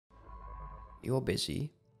You're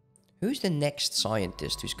busy. Who's the next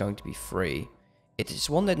scientist who's going to be free? It is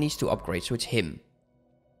one that needs to upgrade, so it's him.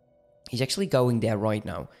 He's actually going there right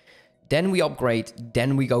now. Then we upgrade,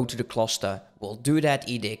 then we go to the cluster. We'll do that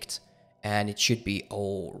edict, and it should be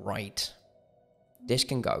all right. This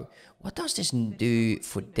can go. What does this do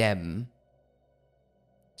for them?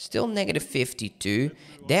 Still negative 52.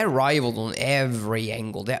 They're rivaled on every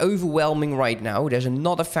angle. They're overwhelming right now. There's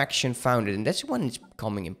another faction founded, and that's when it's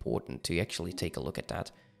becoming important to actually take a look at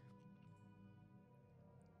that.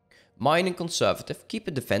 Mining conservative. Keep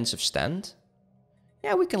a defensive stand.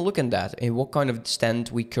 Yeah, we can look at that. In what kind of stand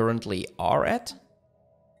we currently are at.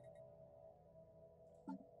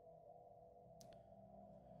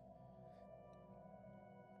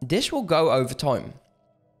 This will go over time.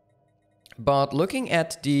 But looking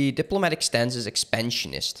at the diplomatic stance is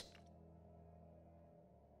expansionist.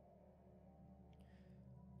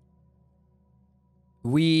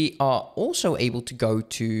 We are also able to go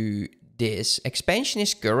to this.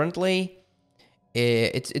 Expansionist currently,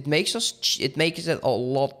 it makes it a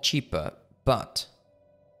lot cheaper, but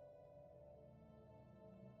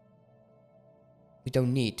we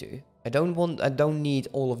don't need to. I don't need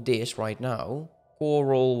all of this right now.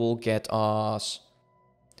 Coral will get us.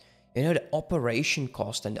 You know, the operation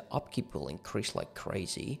cost and the upkeep will increase like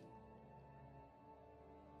crazy.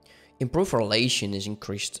 Improved relation is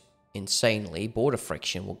increased insanely. Border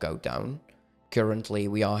friction will go down. Currently,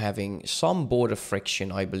 we are having some border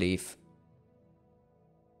friction, I believe.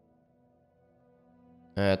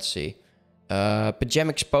 Let's see. Pajam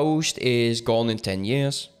exposed is gone in 10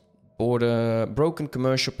 years. Border broken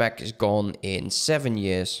commercial pact is gone in 7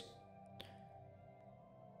 years.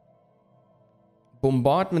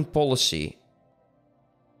 Bombardment policy.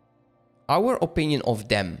 Our opinion of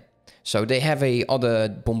them. So they have a other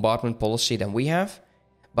bombardment policy than we have.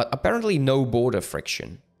 But apparently no border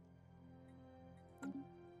friction.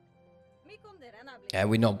 And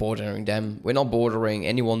we're not bordering them. We're not bordering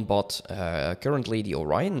anyone but currently the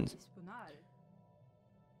Orion.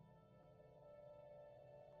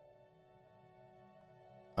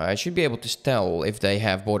 I should be able to tell if they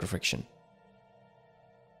have border friction.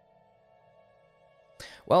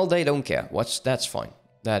 Well, they don't care. That's fine.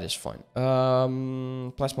 That is fine.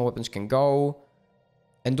 Plasma weapons can go.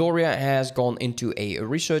 Andoria has gone into a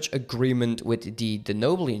research agreement with the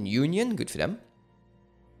Denoblian Union. Good for them.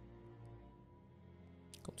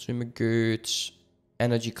 Consumer goods.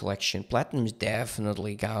 Energy collection. Platinum is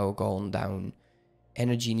definitely going down.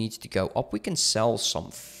 Energy needs to go up. We can sell some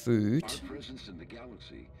food. Our presence in the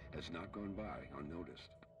galaxy has not gone by unnoticed.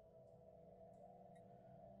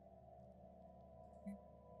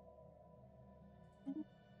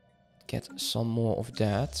 Get some more of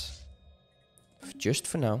that. Just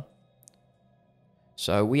for now.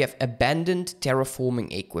 So we have abandoned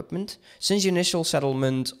terraforming equipment. Since the initial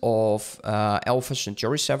settlement of Alpha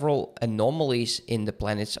Centauri, several anomalies in the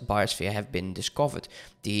planet's biosphere have been discovered.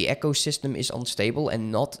 The ecosystem is unstable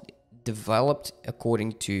and not developed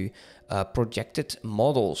according to projected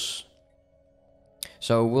models.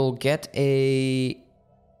 So we'll get a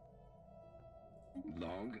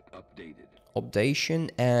Log updated. updation,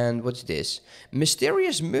 and what's this?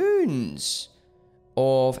 Mysterious moons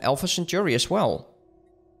of Alpha Centauri as well.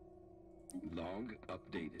 Log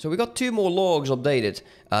updated. So we got 2 more logs updated.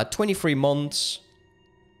 23 months.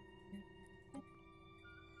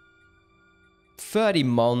 30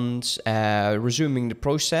 months. Resuming the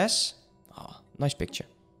process. Oh, nice picture.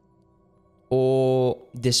 Or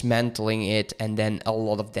dismantling it, and then a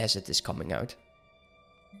lot of desert is coming out.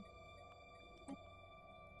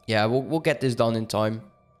 Yeah, we'll get this done in time.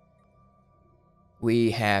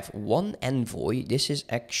 We have 1 envoy. This is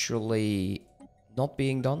actually not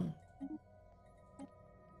being done.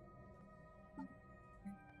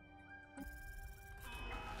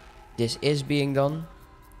 This is being done.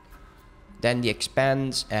 Then the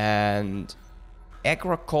expanse and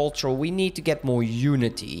agricultural. We need to get more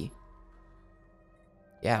unity.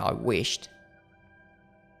 Yeah, I wished.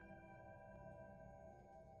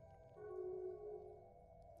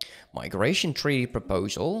 Migration treaty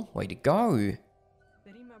proposal. Way to go.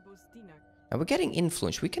 And we're getting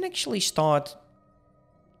influence. We can actually start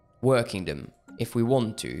working them if we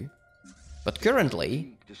want to. But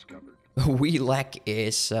currently, we lack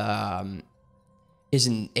is an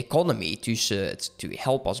economy to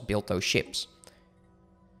help us build those ships.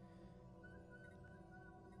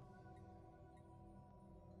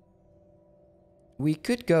 We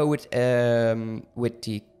could go with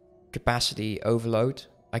the capacity overload.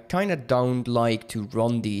 I kind of don't like to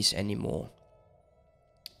run these anymore.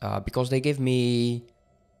 Because they give me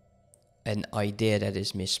an idea that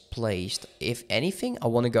is misplaced. If anything, I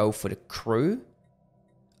want to go for the crew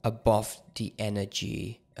above the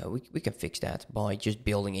energy. We can fix that by just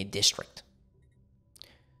building a district.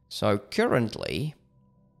 So currently,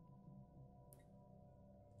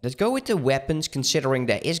 let's go with the weapons, considering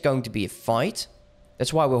there is going to be a fight.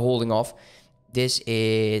 That's why we're holding off. This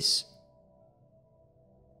is...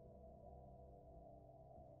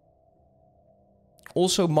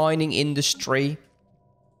 also mining industry.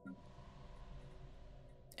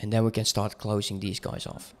 And then we can start closing these guys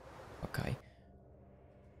off. Okay.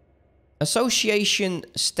 Association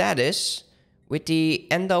status with the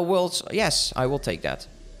Ender Worlds. Yes, I will take that.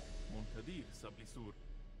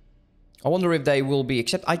 I wonder if they will be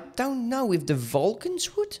accepted. I don't know if the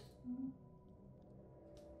Vulcans would.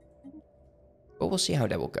 But we'll see how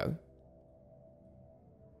that will go.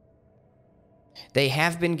 They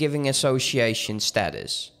have been giving association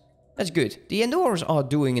status. That's good. The Endorers are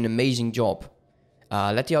doing an amazing job.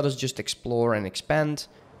 Let the others just explore and expand.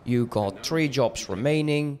 You got 3 jobs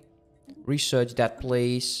remaining. Research that,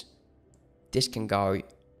 please. This can go.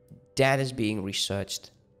 That is being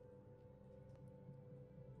researched.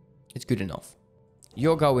 It's good enough.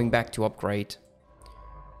 You're going back to upgrade.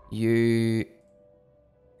 You...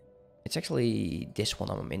 It's actually this one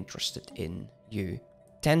I'm interested in. You.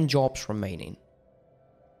 10 jobs remaining.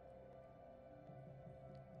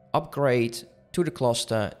 Upgrade to the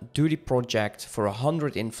cluster. Do the project for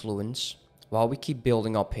 100 influence. While we keep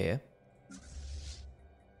building up here.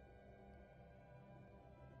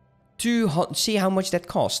 See how much that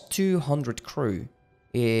costs. 200 crew.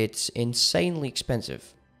 It's insanely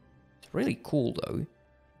expensive. It's really cool though.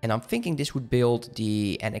 And I'm thinking this would build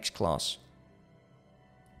the NX class.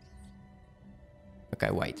 Okay,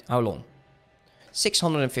 wait. How long?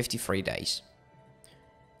 653 days.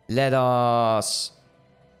 Let us...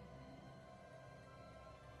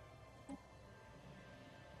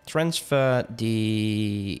 transfer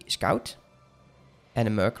the Scout and the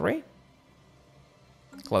Mercury.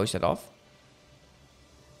 Close that off.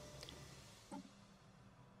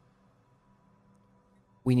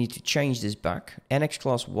 We need to change this back. NX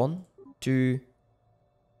class 1, 2,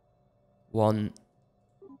 1.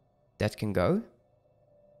 That can go.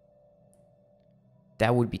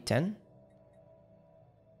 That would be 10.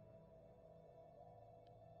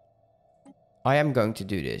 I am going to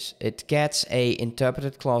do this. It gets a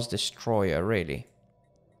interpreted class destroyer, really.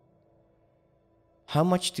 How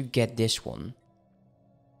much to get this one?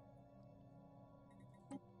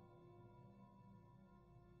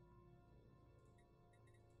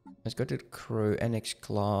 Let's go to the crew. NX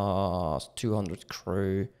class, 200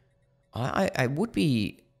 crew. I would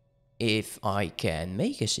be, if I can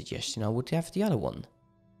make a suggestion, I would have the other one.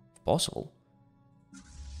 If possible.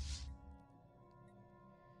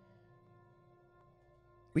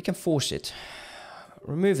 We can force it.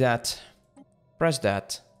 Remove that. Press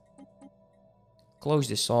that. Close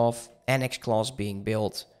this off. NX class being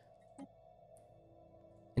built.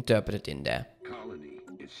 Interpret it in there. Colony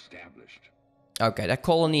established. Okay, that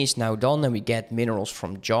colony is now done and we get minerals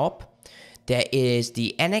from job. There is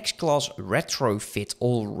the NX class retrofit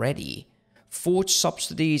already. Forge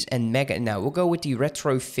subsidies and mega... Now, we'll go with the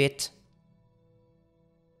retrofit.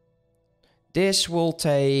 This will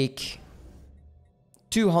take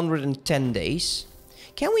 210 days.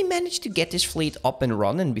 Can we manage to get this fleet up and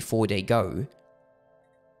running before they go?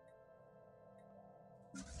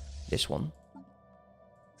 This one.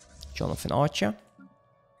 Jonathan Archer.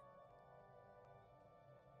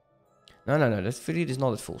 No, that fleet is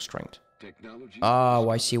not at full strength. Oh,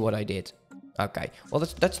 I see what I did. Okay, well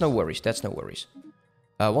that's no worries, that's no worries.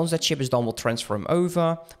 Once that ship is done, we'll transfer him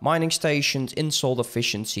over. Mining stations, insult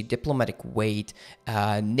efficiency, diplomatic weight,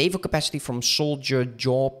 naval capacity from soldier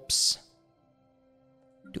jobs.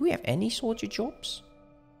 Do we have any soldier jobs?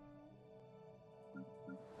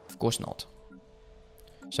 Of course not.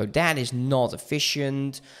 So that is not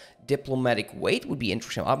efficient. Diplomatic weight would be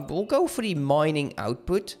interesting. We'll go for the mining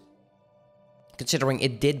output. Considering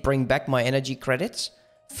it did bring back my energy credits.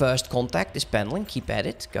 First contact is paneling. Keep at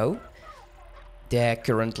it. Go. There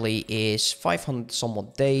currently is 500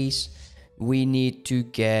 somewhat days. We need to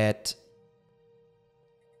get...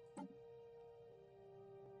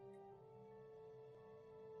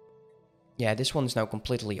 Yeah, this one is now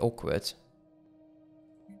completely awkward.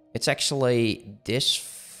 It's actually this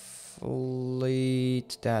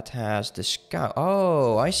fleet that has the scout.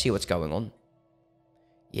 Oh, I see what's going on.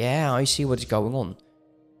 Yeah, I see what's going on.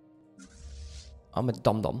 I'm a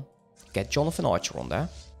dum-dum. Get Jonathan Archer on there.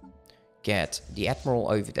 Get the Admiral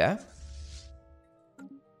over there.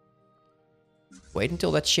 Wait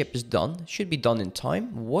until that ship is done. Should be done in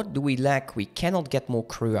time. What do we lack? We cannot get more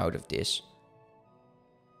crew out of this.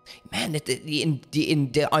 Man,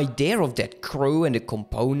 the idea of that crew and the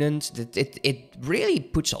components, it really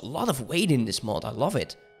puts a lot of weight in this mod. I love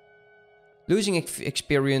it. Losing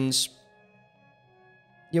experience.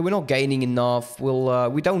 Yeah, we're not gaining enough.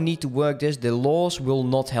 We don't need to work this. The laws will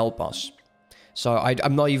not help us. So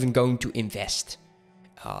I'm not even going to invest.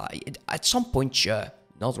 At some point, sure.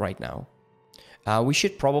 Not right now. We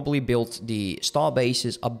should probably build the star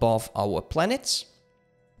bases above our planets.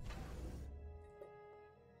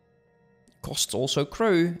 Costs also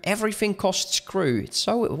crew. Everything costs crew.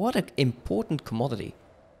 So what an important commodity.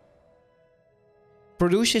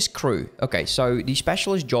 Produces crew. Okay, so the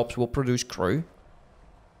specialist jobs will produce crew.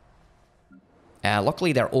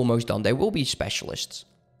 Luckily, they're almost done. They will be specialists.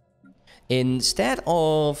 Instead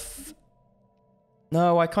of...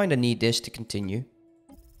 No, I kind of need this to continue.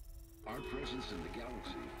 Our presence in the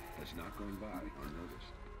galaxy has not gone by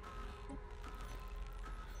unnoticed.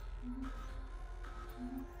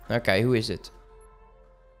 Okay, who is it?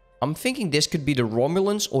 I'm thinking this could be the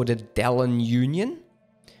Romulans or the Dallin Union.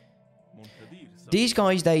 These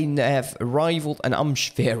guys, they have rivaled, and I'm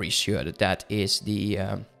very sure that that is the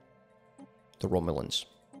Romulans.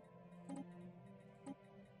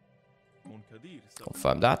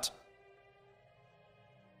 Confirm that.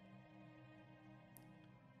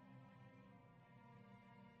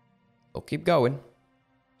 We'll keep going.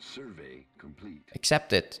 Survey complete.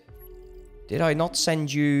 Accept it. Did I not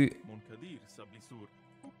send you...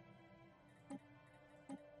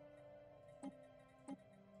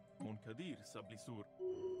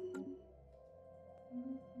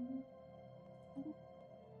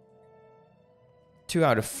 2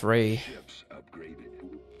 out of 3. Ships upgraded.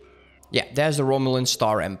 Yeah, there's the Romulan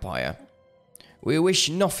Star Empire. We wish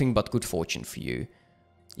nothing but good fortune for you.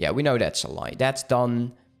 Yeah, we know that's a lie. That's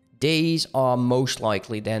done. These are most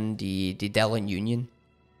likely then the Dallin Union.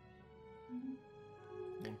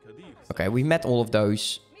 Okay, we've met all of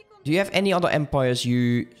those. Do you have any other empires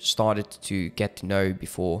you started to get to know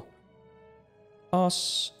before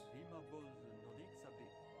us?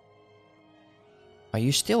 Are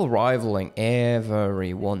you still rivaling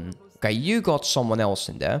everyone? Okay, you got someone else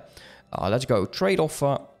in there. Let's go. Trade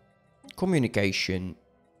offer, communication,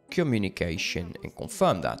 and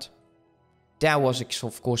confirm that. That was,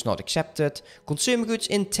 of course, not accepted. Consumer goods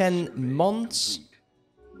in 10 months.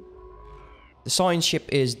 The science ship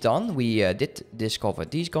is done. We did discover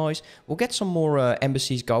these guys. We'll get some more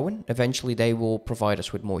embassies going. Eventually, they will provide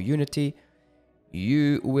us with more unity.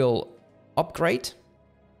 You will upgrade.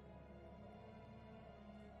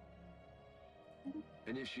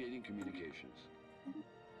 Initiating communications.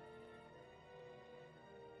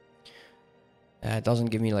 It doesn't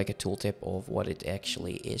give me like a tooltip of what it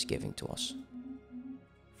actually is giving to us.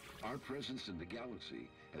 Our presence in the galaxy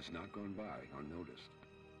has not gone by unnoticed.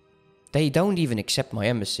 They don't even accept my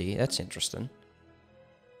embassy. That's interesting.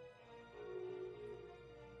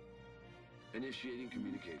 Initiating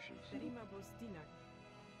communications.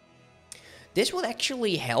 This would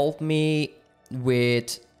actually help me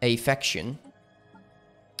with a faction.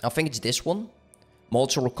 I think it's this one.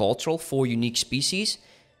 Multicultural, 4 unique species.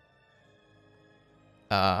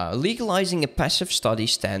 Legalizing a passive study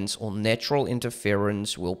stance on natural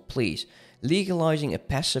interference will please. Legalizing a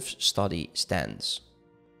passive study stance.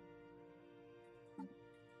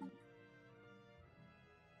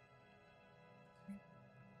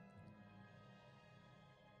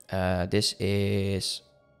 This is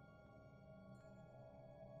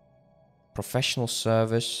professional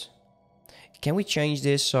service. Can we change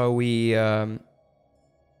this so we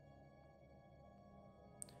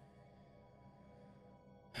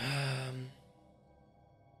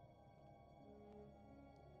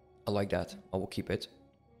I like that. I will keep it.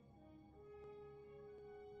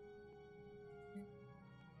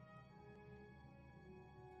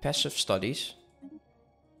 Passive studies.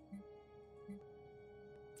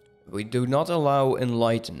 We do not allow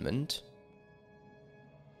enlightenment.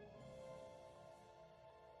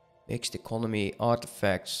 Mixed economy,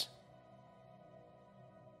 artifacts.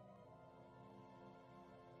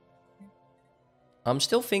 I'm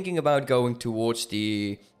still thinking about going towards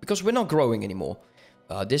the... Because we're not growing anymore.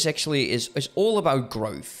 This actually is all about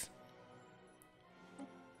growth.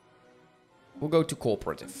 We'll go to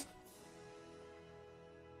cooperative.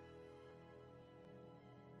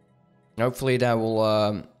 Hopefully that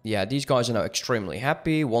will... yeah, these guys are now extremely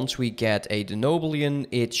happy. Once we get a Denoblian,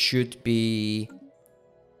 it should be...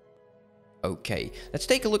 Okay. Let's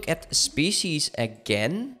take a look at species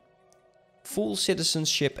again. Full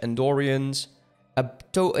citizenship, Andorians.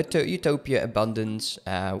 Utopia Abundance.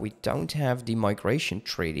 We don't have the migration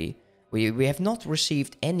treaty. We have not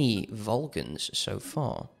received any Vulcans so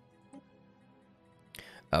far.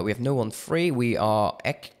 We have no one free. We are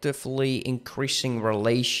actively increasing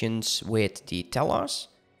relations with the Tellars.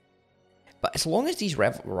 But as long as these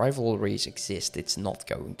rivalries exist, it's not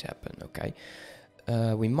going to happen, okay?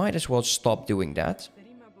 We might as well stop doing that.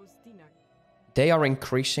 They are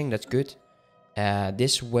increasing, that's good.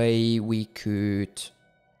 This way we could...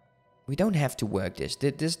 We don't have to work this.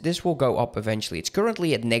 This will go up eventually. It's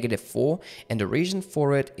currently at -4, and the reason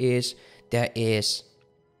for it is there is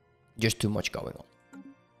just too much going on.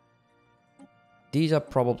 These are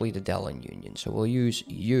probably the Dallin Union, so we'll use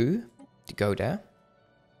you to go there.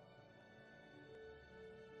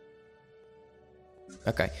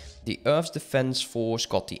 Okay, the Earth's Defense Force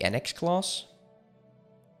got the NX class.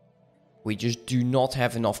 We just do not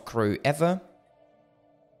have enough crew ever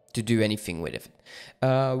to do anything with it.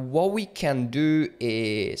 What we can do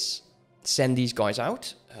is send these guys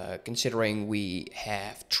out, considering we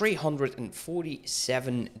have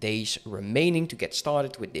 347 days remaining to get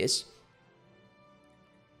started with this.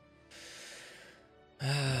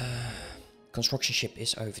 Construction ship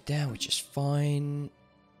is over there, which is fine.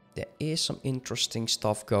 There is some interesting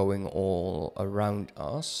stuff going all around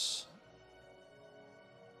us.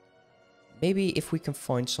 Maybe if we can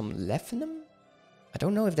find some Leffinum? I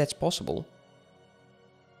don't know if that's possible.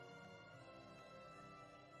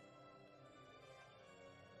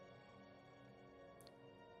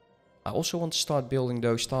 I also want to start building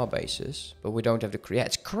those star bases, but we don't have the crew. Yeah,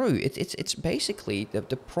 it's crew. It's basically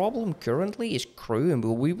the problem currently is crew, and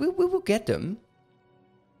we will get them.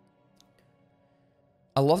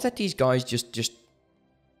 I love that these guys just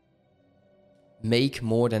make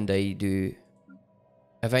more than they do.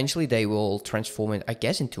 Eventually they will transform it, I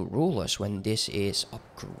guess, into rulers when this is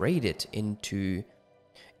upgraded into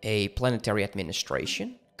a planetary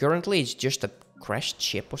administration. Currently it's just a crashed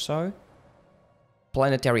ship or so.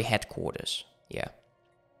 Planetary headquarters, yeah.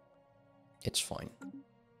 It's fine.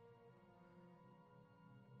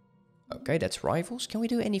 Okay, that's rivals. Can we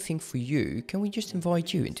do anything for you? Can we just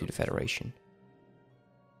invite you into the Federation?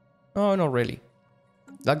 Oh, not really.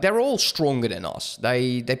 Like, they're all stronger than us.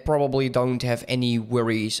 They probably don't have any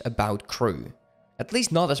worries about crew. At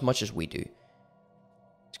least not as much as we do.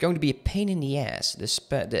 It's going to be a pain in the ass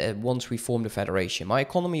once we form the Federation. My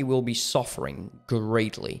economy will be suffering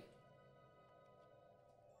greatly.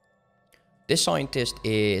 This scientist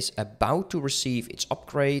is about to receive its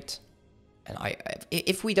upgrade. And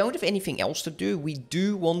if we don't have anything else to do, we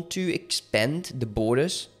do want to expand the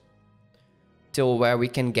borders till where we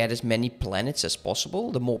can get as many planets as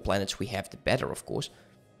possible. The more planets we have, the better, of course.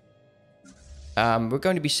 We're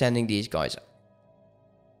going to be sending these guys.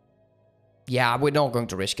 Yeah, we're not going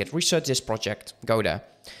to risk it. Research this project. Go there.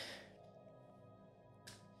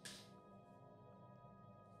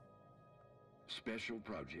 Special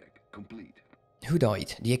project complete. Who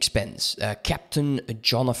died? The Expense. Captain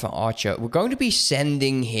Jonathan Archer. We're going to be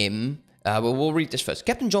sending him... we'll read this first.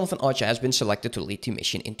 Captain Jonathan Archer has been selected to lead the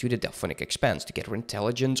mission into the Delphonic Expanse to gather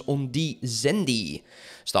intelligence on the Zendi.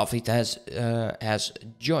 Starfleet has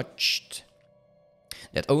judged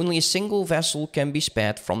that only a single vessel can be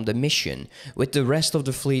spared from the mission, with the rest of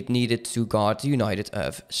the fleet needed to guard the United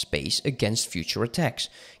Earth space against future attacks.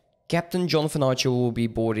 Captain Jonathan Archer will be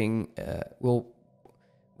boarding.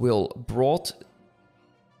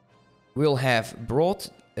 Will have broad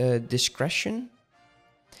discretion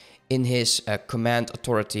in his command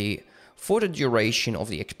authority for the duration of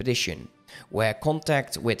the expedition, where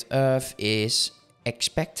contact with Earth is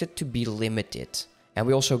expected to be limited. And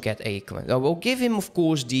we also get a command. We'll give him, of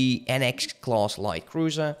course, the NX class light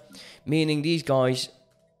cruiser, meaning these guys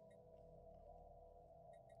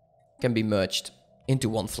can be merged into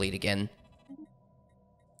one fleet again,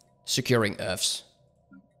 securing Earth's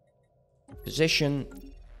position.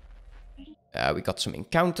 We got some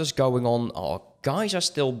encounters going on. Our guys are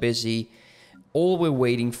still busy. All we're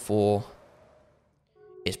waiting for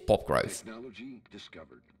is pop growth. Technology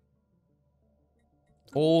discovered.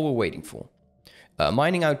 All we're waiting for.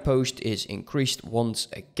 Mining outpost is increased once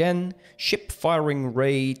again. Ship firing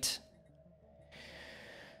rate.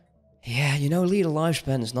 Yeah, you know, leader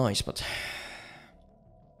lifespan is nice, but...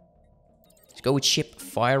 Let's go with ship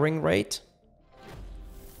firing rate.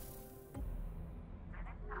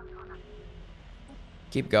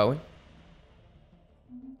 Keep going.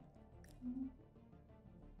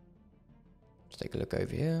 Let's take a look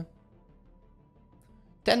over here.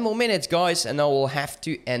 10 more minutes, guys, and I will have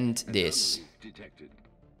to end this.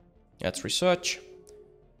 Let's research.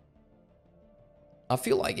 I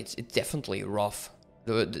feel like it's definitely rough.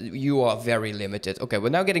 You are very limited. Okay, we're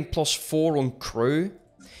now getting +4 on crew.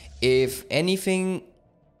 If anything,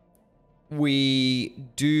 we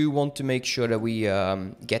do want to make sure that we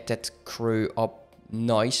get that crew up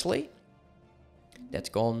nicely. That's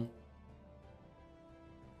gone.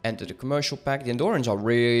 Enter the commercial pack. The Andorans are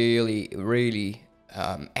really, really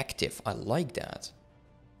active. I like that.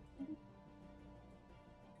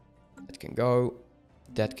 That can go.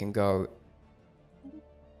 That can go.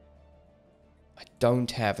 I don't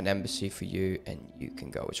have an embassy for you, and you can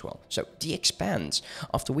go as well. So, the Expanse.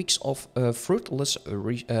 After weeks of fruitless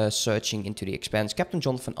searching into the Expanse, Captain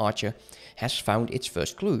Jonathan Archer has found its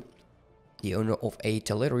first clue. The owner of a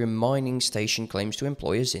Tellurium mining station claims to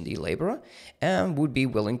employ a Xindi laborer and would be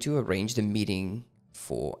willing to arrange the meeting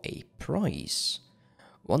for a price.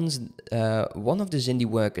 One of the Xindi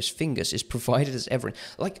workers' fingers is provided as evidence.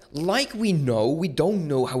 Like we don't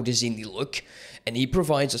know how the Xindi look, and he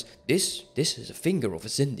provides us this is a finger of a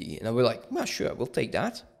Xindi, and we're like, well, sure, we'll take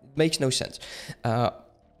that. It makes no sense.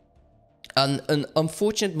 An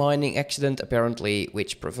unfortunate mining accident apparently,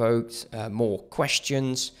 which provoked more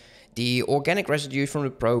questions. The organic residue from the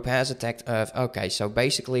probe has attacked Earth. Okay, so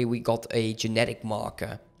basically we got a genetic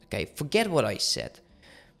marker. Okay, forget what I said.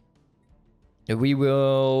 We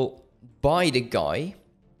will buy the guy.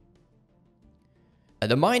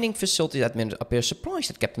 The mining facility admin appears surprised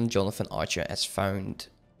that Captain Jonathan Archer has found.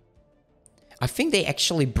 I think they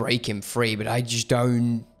actually break him free, but I just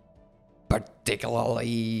don't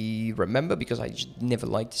particularly remember because I just never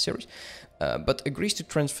liked the series. But agrees to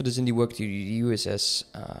transfer the Xindi work to the USS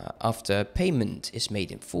after payment is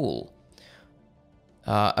made in full.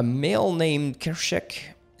 A male named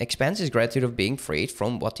Kershak expands his gratitude of being freed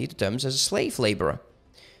from what he determines as a slave laborer.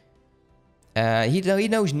 He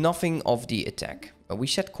knows nothing of the attack. We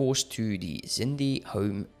set course to the Xindi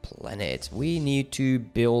home planet. We need to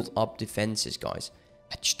build up defenses, guys.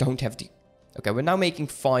 I just don't have the... Okay, we're now making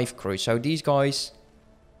 5 crew, so these guys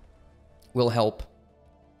will help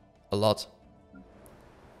a lot.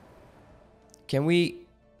 Can we...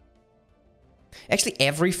 Actually,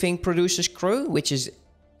 everything produces crew, which is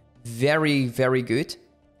very, very good.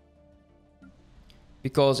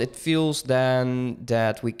 Because it feels then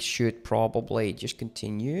that we should probably just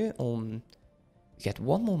continue on... Get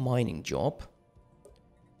one more mining job.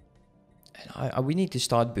 And we need to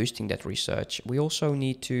start boosting that research. We also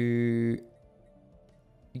need to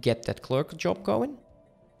get that clerk job going.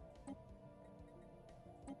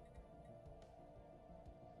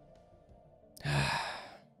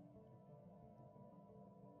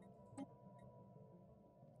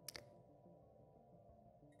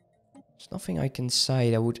 There's nothing I can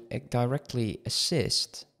say that would directly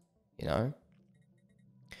assist, you know.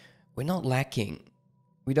 We're not lacking.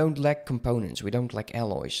 We don't lack components. We don't lack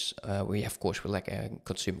alloys. We lack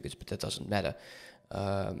consumer goods, but that doesn't matter.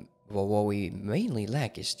 Well, what we mainly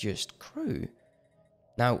lack is just crew.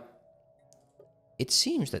 Now, it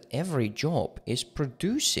seems that every job is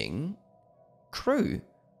producing crew.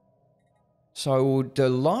 So the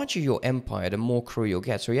larger your empire, the more crew you'll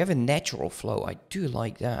get. So you have a natural flow. I do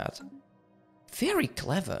like that. Very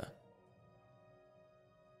clever.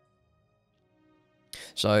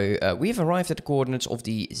 So, we've arrived at the coordinates of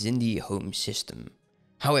the Xindi home system.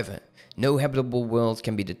 However, no habitable world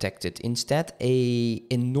can be detected. Instead, an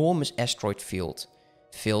enormous asteroid field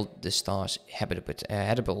filled the star's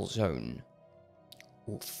habitable zone.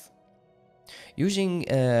 Oof. Using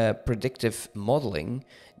predictive modeling,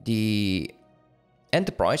 the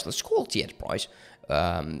Enterprise, let's call it the Enterprise,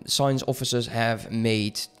 science officers have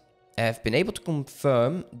been able to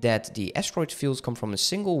confirm that the asteroid fields come from a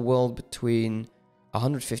single world between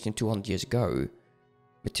 150 and 200 years ago.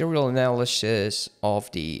 Material analysis of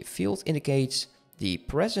the field indicates the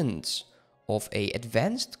presence of an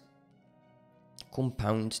advanced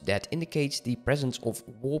compound that indicates the presence of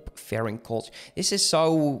warp-faring cultures. This is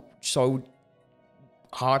so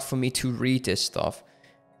hard for me to read this stuff,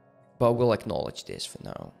 but we'll acknowledge this for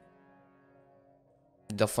now.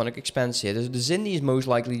 The Delphonic Expanse here. The Xindi is most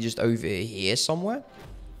likely just over here somewhere.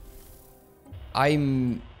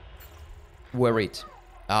 I'm worried.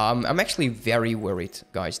 I'm actually very worried,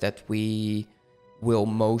 guys, that we will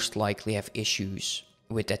most likely have issues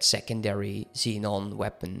with that secondary Xenon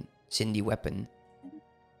weapon, Xindi weapon.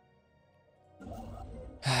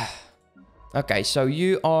 Okay, so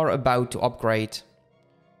you are about to upgrade.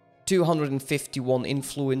 251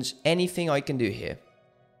 influence. Anything I can do here?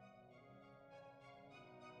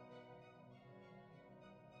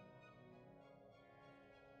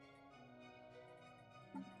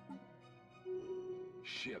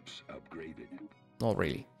 Ships upgraded. Not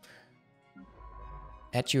really.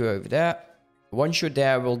 Add you over there. Once you're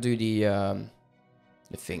there, we'll do the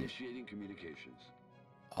The thing. Initiating communications.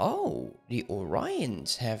 Oh, the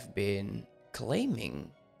Orions have been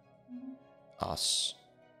claiming us.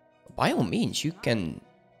 By all means, you can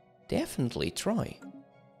definitely try.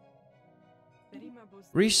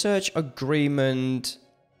 Research agreement.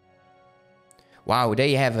 Wow,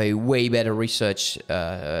 they have a way better research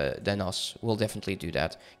than us. We'll definitely do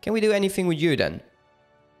that. Can we do anything with you then?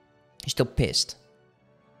 You're still pissed.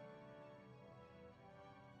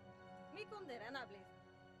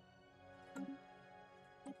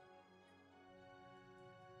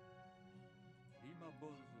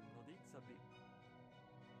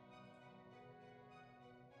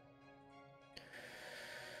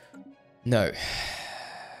 No.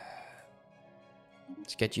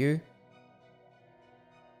 Let's get you.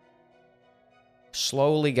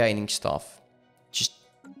 Slowly gaining stuff. Just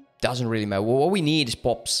doesn't really matter. What we need is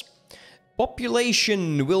pops.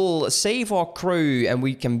 Population will save our crew and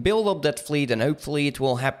we can build up that fleet and hopefully it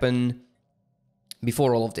will happen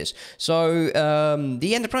before all of this. So,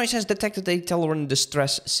 the Enterprise has detected a Teleran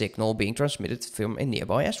distress signal being transmitted from a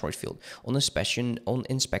nearby asteroid field. On inspection,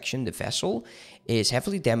 the vessel is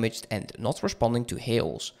heavily damaged and not responding to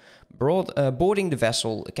hails. Boarding the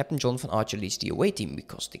vessel, Captain John van Archer leads the away team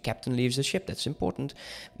because the captain leaves the ship, that's important,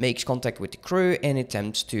 makes contact with the crew and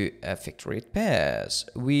attempts to effectuate repairs.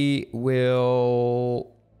 We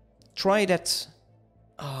will try that.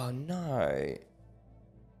 Oh no.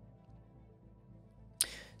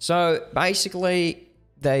 So basically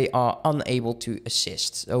they are unable to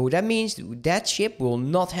assist. So that means that ship will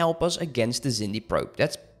not help us against the Xindi probe.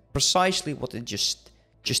 That's precisely what it just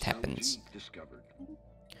happens.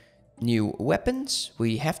 New weapons.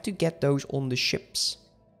 We have to get those on the ships.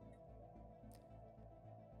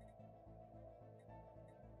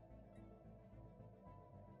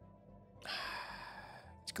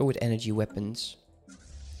 Let's go with energy weapons.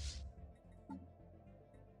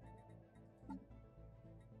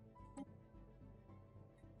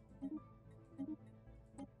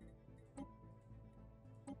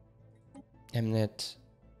 Mnet.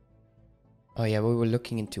 Oh yeah, we were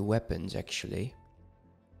looking into weapons actually.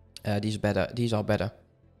 These are better.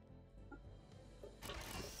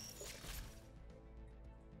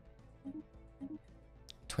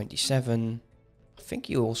 $27. I think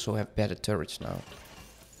you also have better turrets now.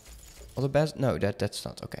 Or the best? No, that's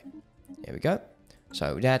not okay. Here we go.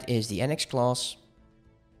 So that is the NX class.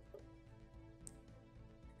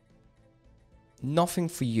 Nothing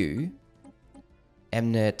for you.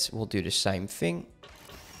 Mnet will do the same thing.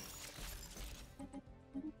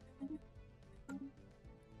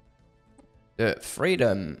 The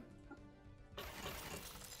Freedom.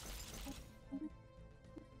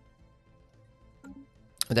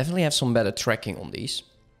 I definitely have some better tracking on these.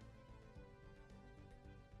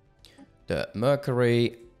 The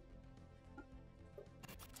Mercury.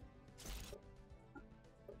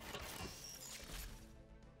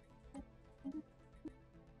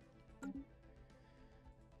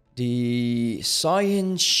 The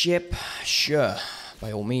science ship, sure,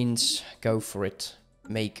 by all means, go for it.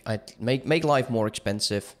 Make life more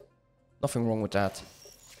expensive. Nothing wrong with that.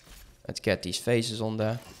 Let's get these faces on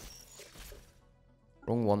there.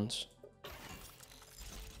 Wrong ones.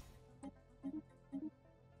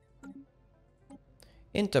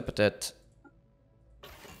 Interpret.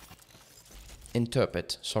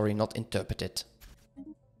 Interpret. Sorry, not interpret it.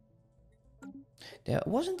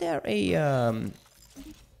 Wasn't there a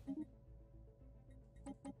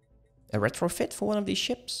retrofit for one of these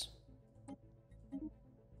ships?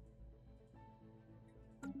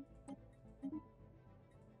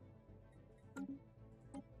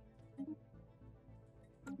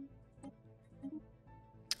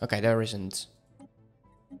 Okay, there isn't.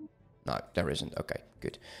 No, there isn't. Okay,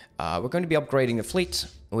 good. We're going to be upgrading the fleet,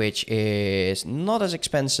 which is not as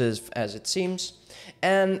expensive as it seems.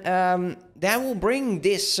 And that will bring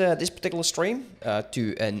this particular stream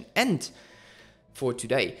to an end for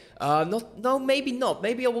today. No, maybe not.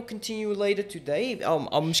 Maybe I will continue later today.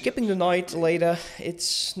 I'm skipping the night later.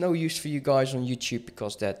 It's no use for you guys on YouTube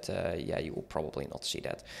because that, yeah, you will probably not see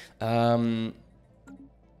that.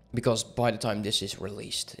 Because by the time this is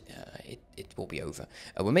released, it will be over.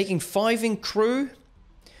 We're making 5 in crew.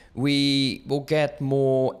 We will get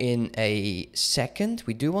more in a second.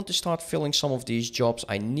 We do want to start filling some of these jobs.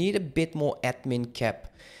 I need a bit more admin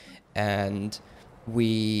cap. And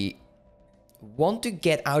we want to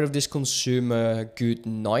get out of this consumer good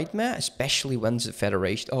nightmare, especially when the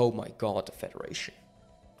Federation... Oh my god, the Federation.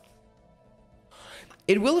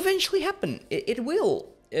 It will eventually happen. It will.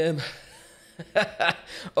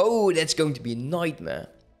 Oh, that's going to be a nightmare.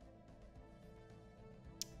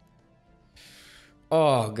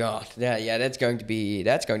 Oh god, yeah, that's going to be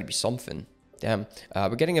something. Damn,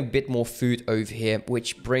 we're getting a bit more food over here,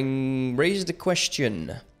 which raises the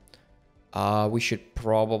question. We should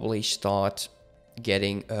probably start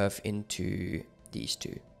getting Earth into these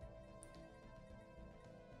two,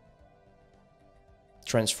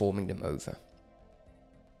 transforming them over.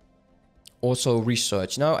 Also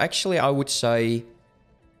research. Now, actually, I would say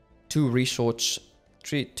two research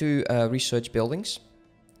buildings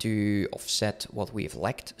to offset what we've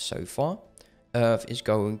lacked so far. Earth is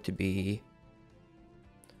going to be...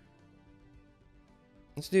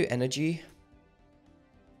 Let's do energy.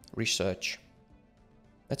 Research.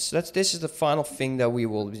 This is the final thing that we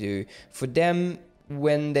will do. For them,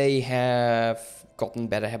 when they have gotten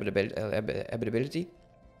better habitability.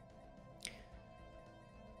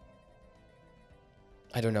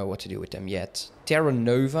 I don't know what to do with them yet. Terra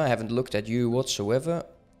Nova, I haven't looked at you whatsoever.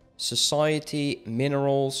 Society,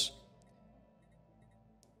 minerals.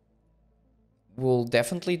 We'll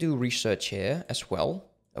definitely do research here as well.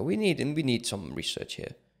 We need some research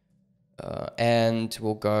here. And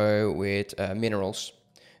we'll go with minerals.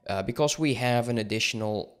 Because we have an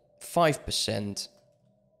additional 5%.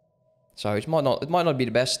 So it might not be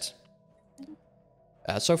the best.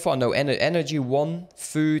 So far, no. Energy 1,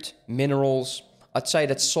 food, minerals. I'd say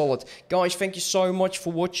that's solid. Guys, thank you so much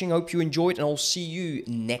for watching. Hope you enjoyed, and I'll see you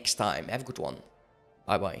next time. Have a good one.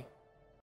 Bye-bye.